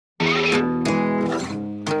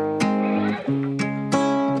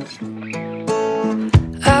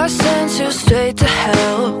straight to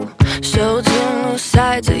hell. Showed you new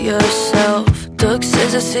sides of yourself. Took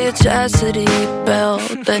scissors to your chastity belt.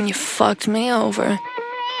 Then you fucked me over.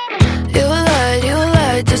 You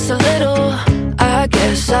lied just a little. I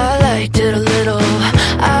guess I liked it a little.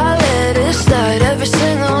 I let it slide every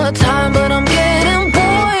single time, but I'm getting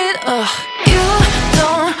bored. You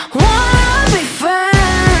don't wanna be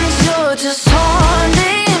friends. You're just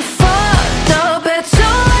horny and fucked up at 2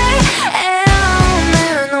 a.m.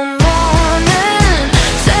 in the morning.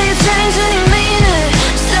 Say you changed and you mean it.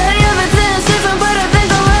 Say everything's different, but I think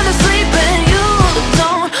I'd rather sleep. And you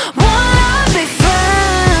don't wanna be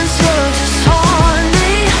friends. You're just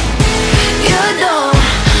horny. You don't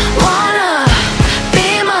wanna be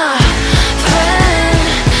my friend.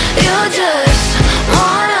 You just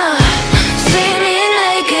wanna see me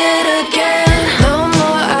naked again. The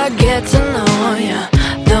more I get to know you,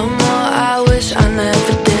 the more I wish I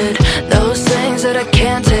never did. Those things that I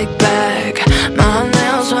can't take back. My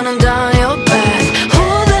nails running down your back. Who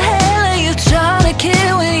the hell are you trying to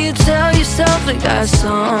kid when you tell yourself I got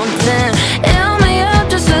something? Ill me up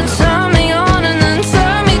just to turn me on and then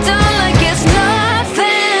turn me down like it's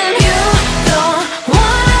nothing. You don't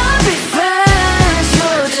wanna be friends.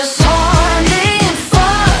 You're just horny and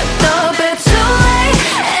fucked up at 2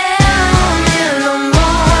 a.m. in the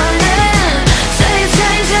morning. Say you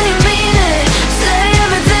changed and you mean it. Say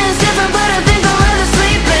everything's different, but I think I'd rather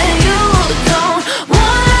sleep. And you don't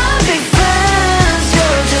wanna be friends.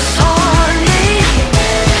 You're just horny.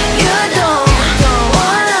 You don't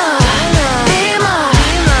wanna be my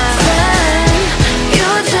friend. You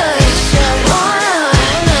just wanna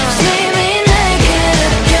see me naked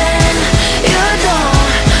again. You don't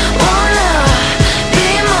wanna be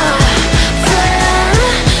my friend.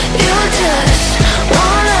 You just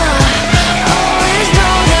wanna always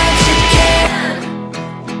know that you can.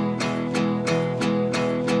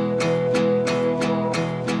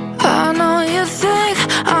 I know you think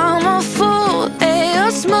I'm a fool,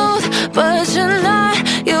 you're smooth, but you're not.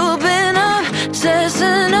 You've been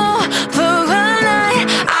obsessing over a night.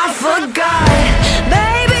 I forgot,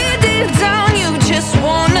 baby, deep down you just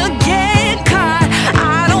wanna get caught.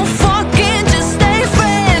 I don't fucking just stay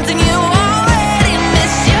friends, and you already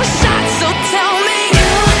missed your shot. So tell me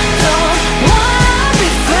you don't wanna be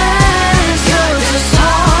friends. You're just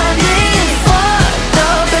horny and fucked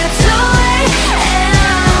up at 2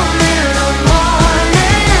 a.m. in the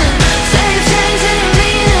morning. Say you changed and you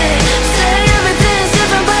mean it. Say everything's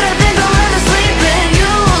different, but I think I'd rather sleep. And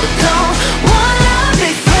you don't wanna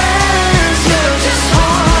be friends. You're just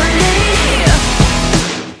horny.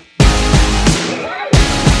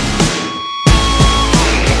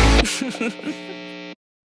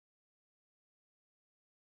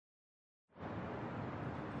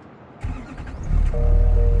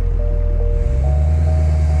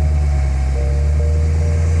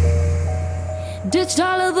 Ditched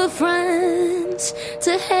all of the friends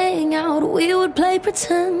to hang out. We would play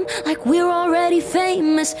pretend like we're already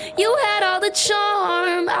famous. You had all the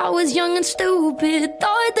charm. I was young and stupid,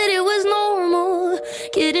 thought that it was normal,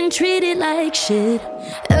 getting treated like shit.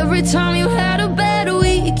 Every time you had a bad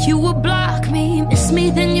week, you would block me, miss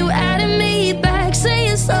me, then you added me back,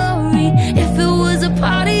 saying sorry. If it was a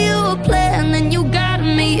part of your plan, then you got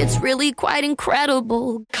me. It's really quite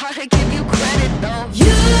incredible. Gotta give you credit though.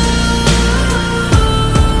 You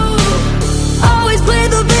always play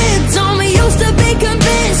the victim, we used to be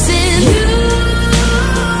convincing. You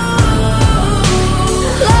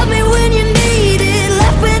love me when you need it,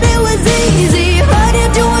 left when it was easy. Heard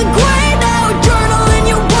you're doing great now, journaling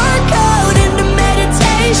your workout into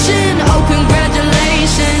meditation. Oh,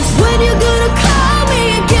 congratulations. When you gonna call me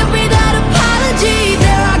and give me that apology?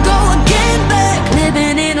 There I go again, back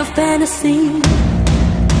living in a fantasy.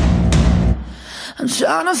 I'm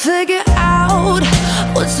trying to figure out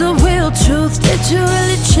what's the real truth. Did you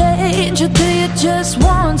really change, or do you just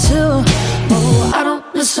want to? Oh, I don't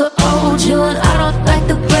miss the old you, and I don't like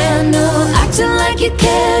the brand new. Acting like you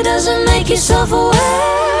care doesn't make yourself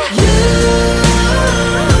aware. You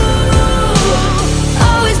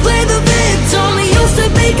Always play the victim, we used to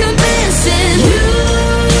be convincing. You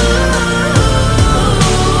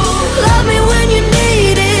love me when you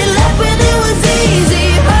need it, left when it was easy.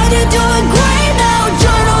 Heard you're doing great now,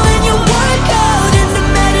 journaling your workout into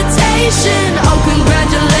meditation. Oh,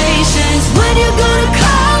 congratulations. When you gonna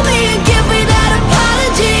call me and give me that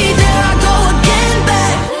apology? There I go again,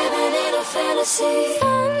 back living in a fantasy.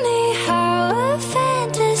 Funny how a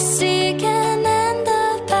fantasy can end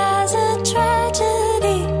up as a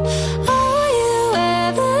tragedy. All you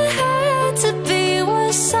ever had to be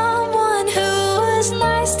was someone who was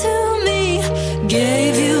nice to me.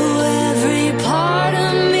 Gave you every part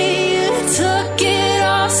of me, you took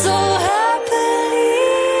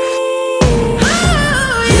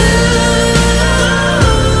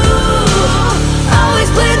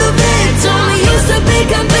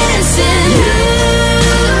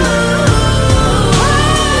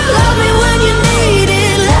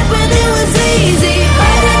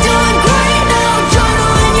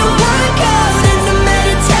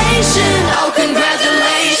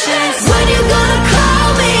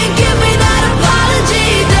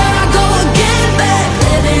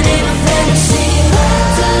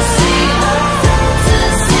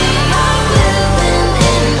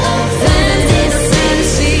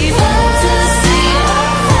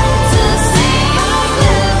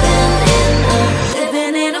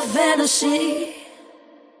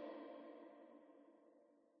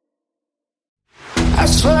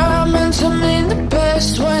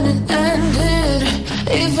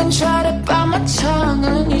tried to bite my tongue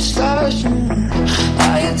and you started.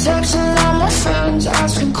 Are you texting all my friends,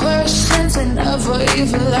 asking questions? They never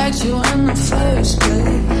even liked you in the first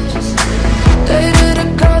place. Dated a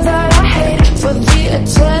girl that I hate for the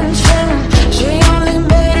attention. She only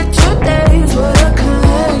made it 2 days with a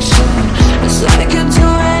connection. It's like you'd do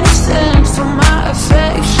anything for my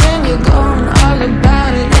affection. You're going all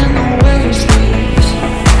about it in the worst ways.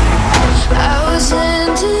 I was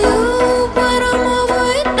into you, but I'm over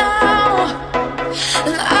it now.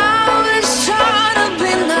 And I was trying to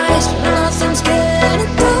be nice, but nothing's getting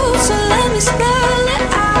through. So let me spell it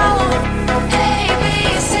out. A, B,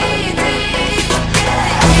 C, D,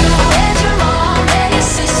 you and your mom and your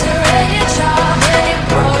sister and your job and your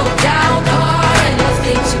broke down car and the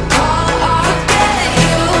things you call art.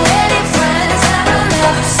 You and your friends that I'll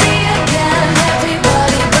never see again.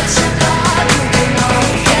 Everybody but your dog, you can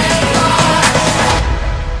all get lost.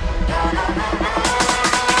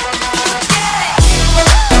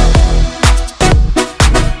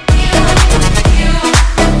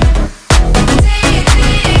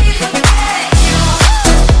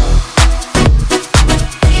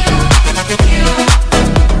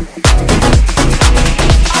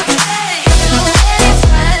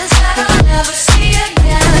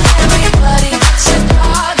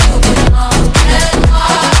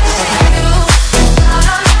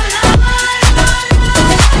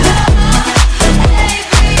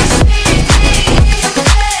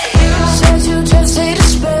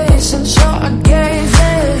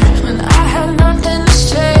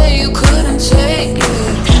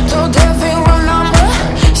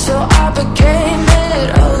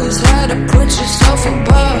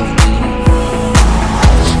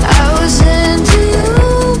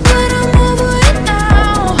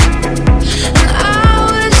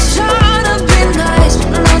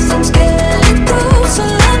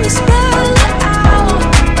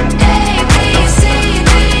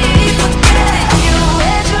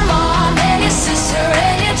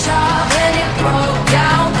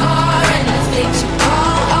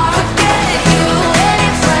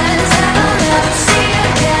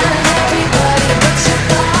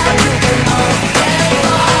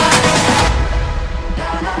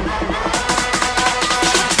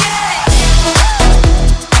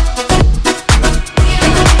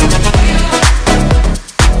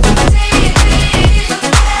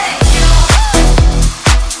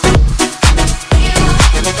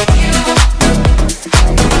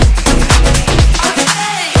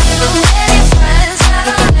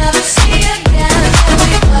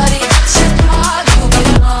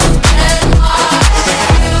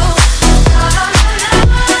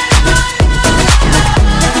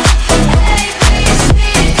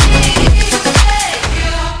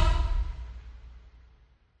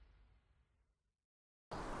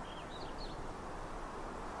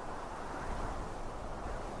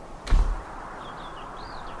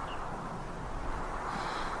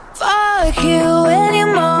 Fuck you and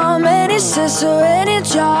your mom and your sister and your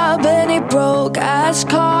job and your broke ass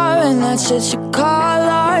car and that shit you call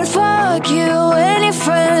art. Fuck you and your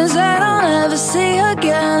friends that I'll never see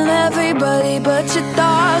again. Everybody but your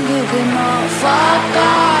dog, you can all fuck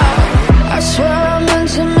off. I swear I meant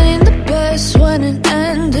to mean the best when it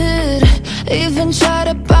ended. Even tried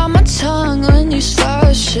to bite my tongue when you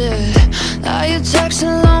started shit. Now you're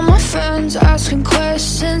texting all my friends, asking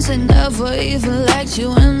questions. They never even liked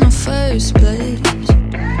you in the first place.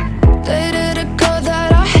 Dated a girl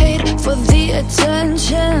that I hate for the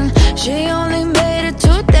attention. She only made it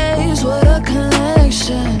 2 days with a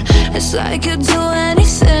connection. It's like you'd do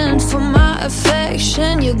anything for my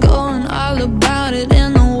affection. You're going all about it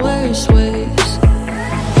in the worst ways.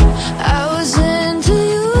 I was into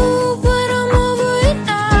you, but I'm over it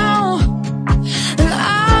now. And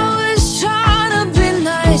I was trying to be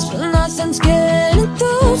nice, but nothing's getting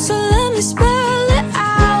through. So let me spell it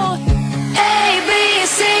out. A, B,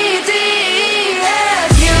 C, D, E,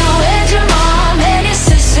 F. You and your mom and your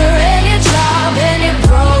sister and your job and your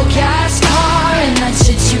broke ass car and that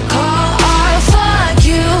shit you call art. Fuck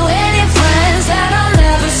you and your friends that I'll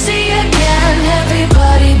never see again. Everybody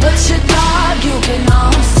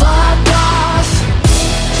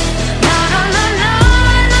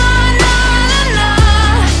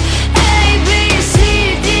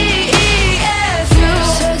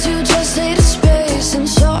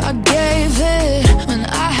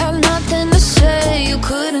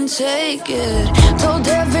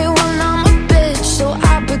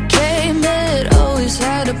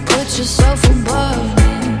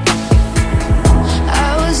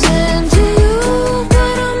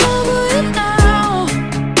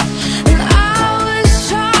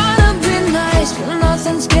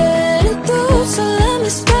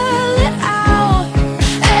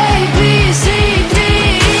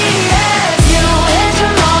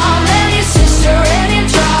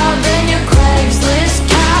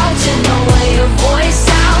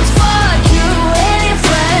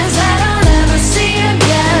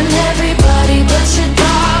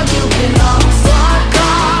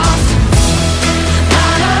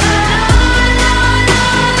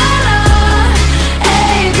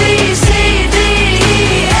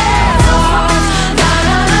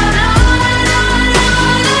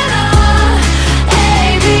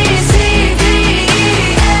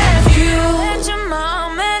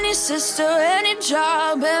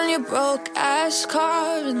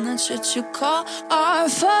what you call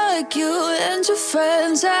art. Fuck you and your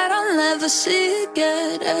friends that I'll never see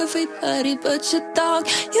again. Everybody but your dog,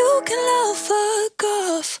 you can love, fuck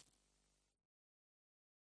off.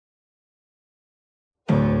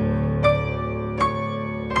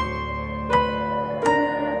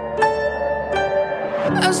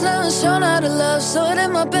 I was never shown how to love, so I did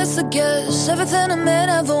my best to guess everything a man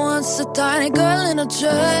ever wants. A tiny girl in a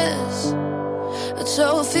dress, a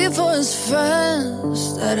trophy for his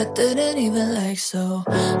friends that I didn't even like. So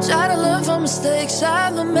try to learn from mistakes. I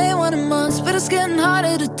haven't made one in months, but it's getting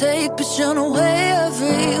harder to take. But you know, way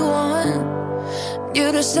everyone,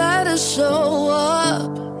 you decide to show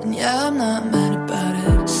up, and yeah, I'm not mad about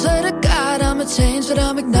it. Swear to God I'ma change, but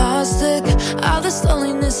I'm agnostic. All this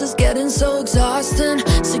loneliness is getting so exhausting.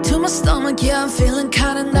 Sick to my stomach, yeah, I'm feeling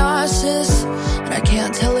kinda nauseous, and I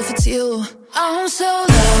can't tell if it's you. I'm so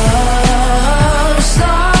lost,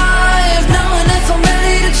 I've knowing if I'm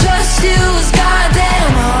ready to trust you is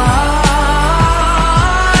goddamn hard.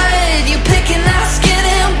 You're picking out skin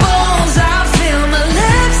and bones, I feel my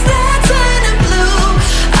lips, they're turning blue.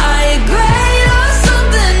 Are you great or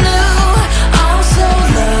something new? I'm so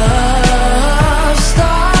lost,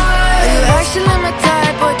 are you actually my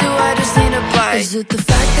type, or do I just need a bite? Is it the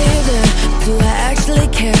fact that you're there? Do I actually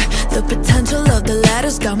care? The potential of the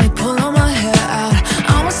latter's got me pulling my hair out.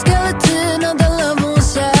 I'm a skeleton of the love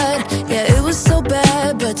inside. Yeah, it was so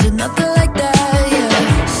bad, but you're nothing like that, yeah.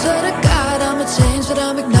 Swear to God I'ma change, but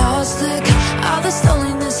I'm agnostic. All this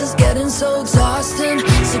loneliness is getting so exhausting.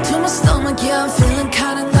 Sick to my stomach, yeah, I'm feeling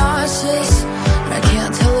kinda nauseous, and I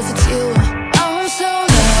can't tell if it's you. I'm so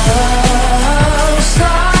lost,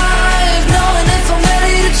 I've knowing if I'm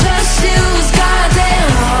ready to trust you is goddamn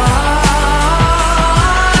hard.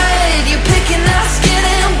 You're picking out skin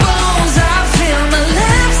and bones, I feel my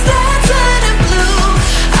lips, they're turning blue.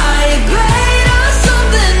 Are you great or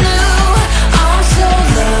something new? I'm so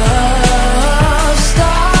lost,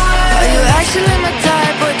 are you actually my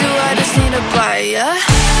type, or do I just need a bite, yeah?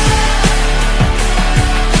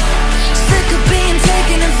 Sick of being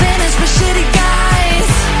taken advantage by shitty guys.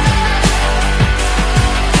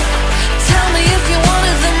 Tell me if you're one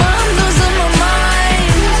of them, I'm losing my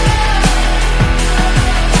mind.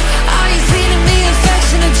 Are you feeding me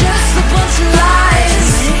affection or just a bunch of lies?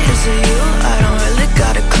 Is it you? I don't really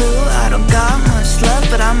got a clue. I don't got much left,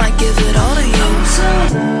 but I might give it all to you. I'm so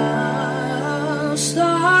lost,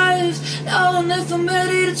 I've known if I'm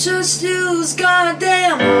ready to trust you is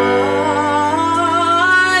goddamn hard.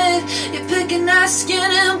 You're picking at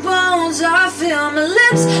skin and bones, I feel my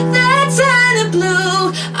lips, they're turning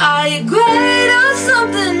blue. Are you great or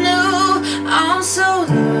something new? I'm so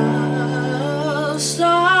lost,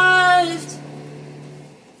 I've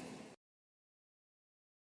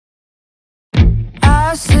I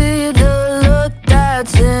see the look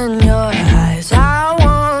that's in your eyes. I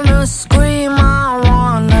wanna scream, I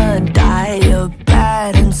wanna die. Your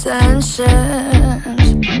bad intentions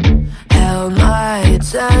held my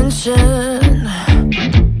attention.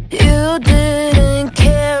 You didn't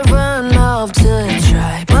care enough to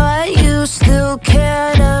try, but you still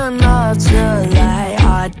cared enough to lie.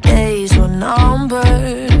 Our days were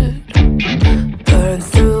numbered, burned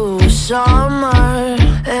through summer.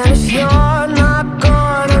 And if you're not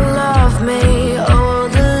gonna love me, oh,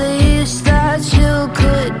 the least that you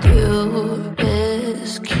could do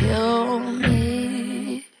is kill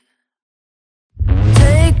me.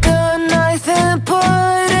 Take a knife and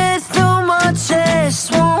put it through my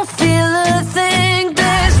chest. Won't feel a thing,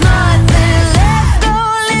 there's nothing left.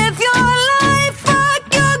 Don't live your life, fuck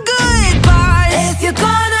your goodbye. If you're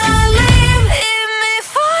gonna leave me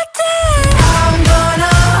for dead, I'm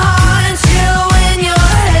gonna haunt you in your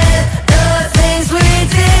head. The things we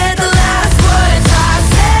did, the last words I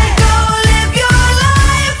said. Go live your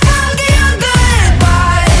life, fuck your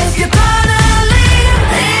goodbye. If you're gonna leave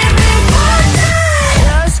me for dead,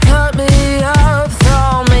 just cut me up,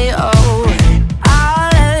 throw me away. I'll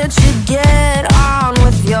let you get on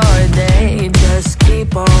with your day. Just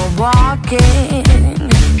keep on walking,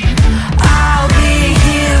 I'll be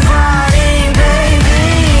here rotting, baby.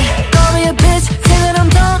 Call me a bitch, say that I'm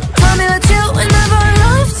dumb. Tell me that you will never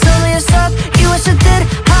love. Tell me your stuff, you wish I did.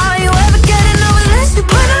 How are you ever getting over this? You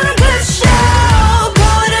put on a good show,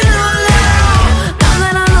 going it all out. Now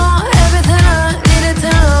that I know everything I needed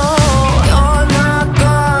to know, you're not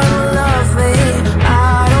gonna love me.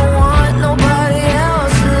 I don't want nobody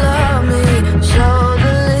else to love me. So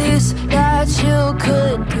the least that you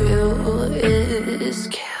could do is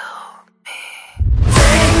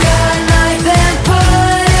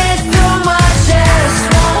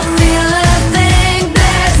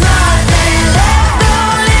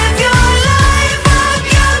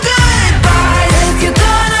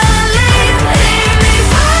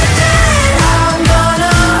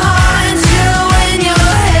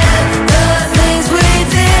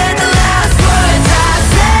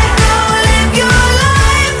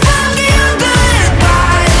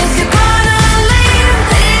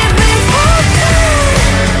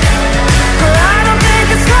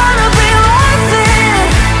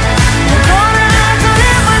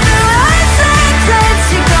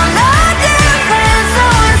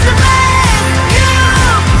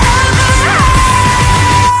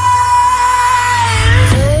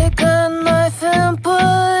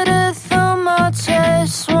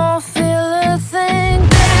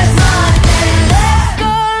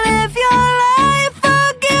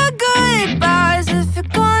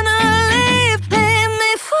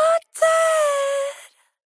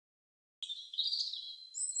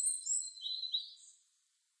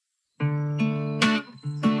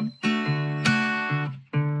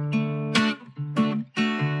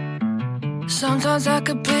Sometimes I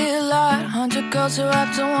could be a lot, 100 girls are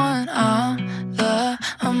wrapped in one. I'm the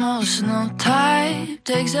emotional type,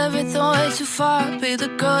 takes everything way too far. Be the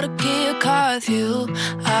girl to get your car with you.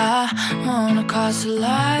 I wanna cross the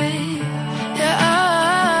line. Yeah,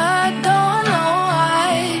 I don't know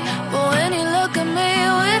why, but when you look at me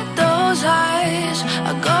with those eyes,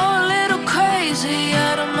 I go a little crazy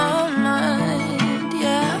out of my mind.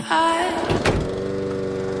 Yeah,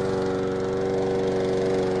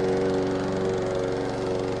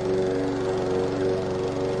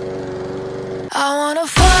 I wanna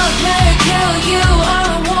fuck, marry, kill you all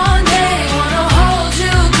in one day. Wanna hold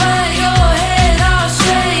you, cut your head off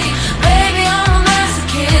straight. Baby, I'm a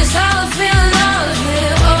masochist, I was feeling all of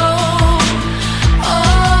it. Oh, oh,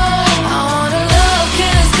 I wanna love,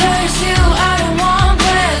 kiss, curse you out in one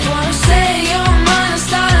breath. Wanna say your mind and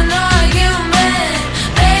start an argument.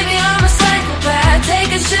 Baby, I'm a psychopath,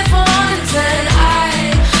 taking shit from 1 to 10.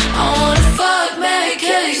 I wanna fuck, marry,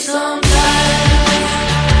 kill you sometime.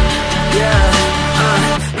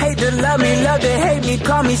 Hate to love me, love to hate me.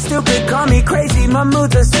 Call me stupid, call me crazy. My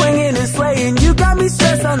moods are swinging and swaying. You got me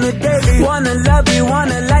stressed on the daily. Wanna love you,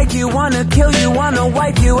 wanna like you, wanna kill you, wanna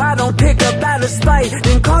wipe you. I don't pick up out of spite,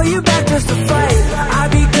 then call you back just to fight. I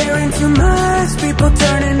be caring too much, people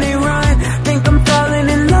turn and they run. Think I'm falling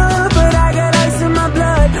in love, but I got ice in my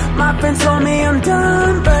blood. My friends told me I'm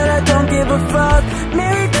done, but I don't give a fuck.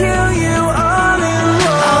 Marry, kill you all in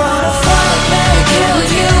one. I wanna fuck, marry, kill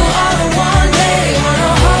you all in one day.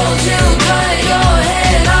 Wanna hold you, cut your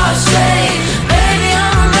head off straight. Baby,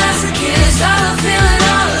 I'm a masochist, I love feeling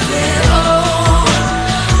all of it. Oh,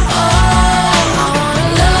 oh, I wanna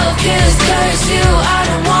love, kiss, curse you out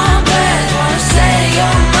in one breath. Wanna say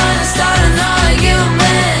your mind and start an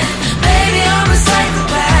argument. Baby, I'm a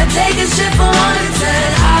psychopath, taking shit from 1 to 10.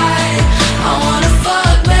 I wanna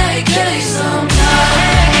fuck, marry, kill you sometime.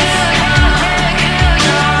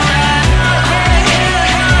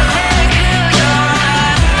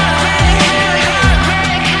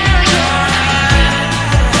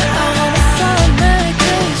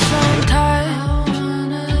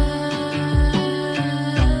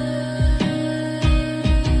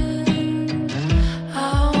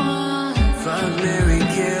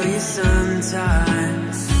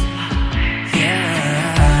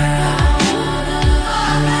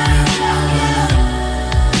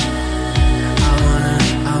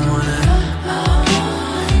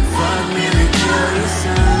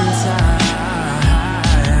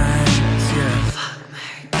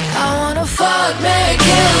 Fuck, marry,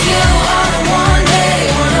 kill you all in one day.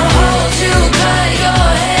 Wanna hold you, cut your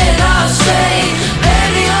head off straight.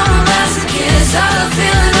 Baby, I'm a masochist, I love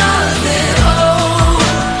feeling all of it. Oh,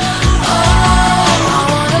 oh, I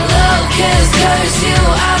wanna love, kiss, curse you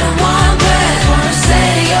out in one breath. Wanna say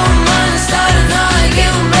your mind and start an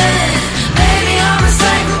argument. Baby, I'm a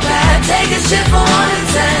psychopath, taking shit from 1 to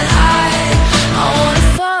 10. I wanna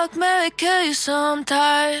fuck, marry, kill you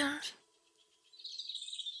sometimes.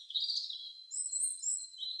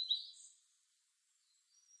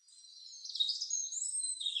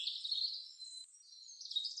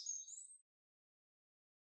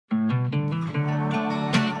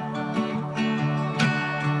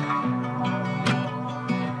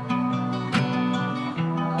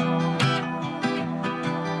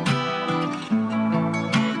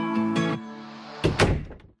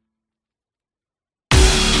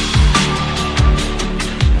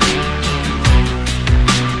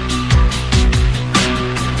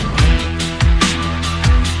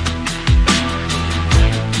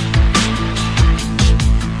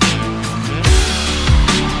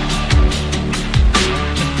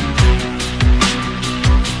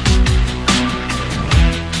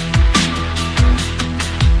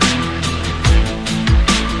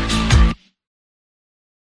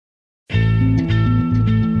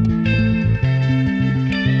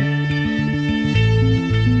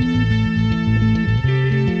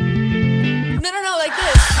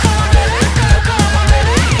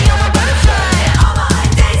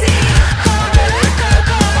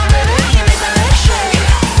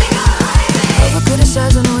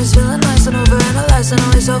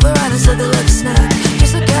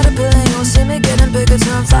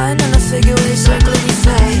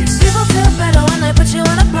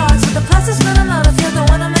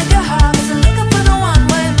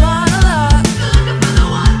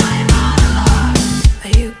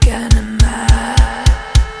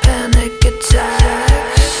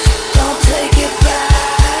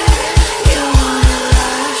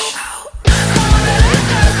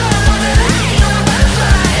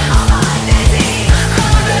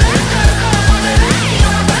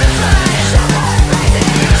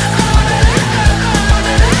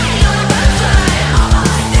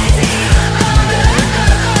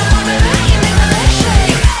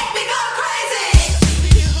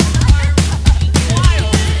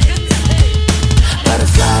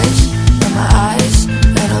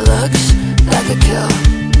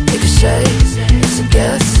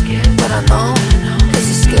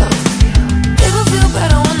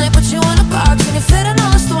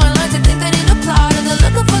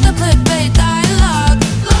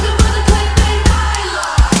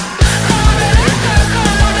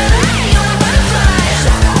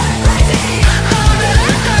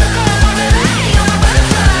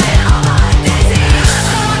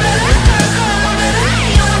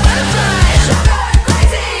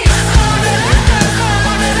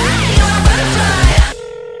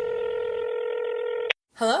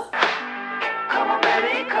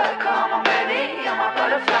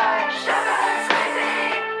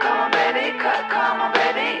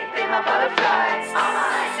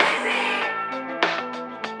 lights.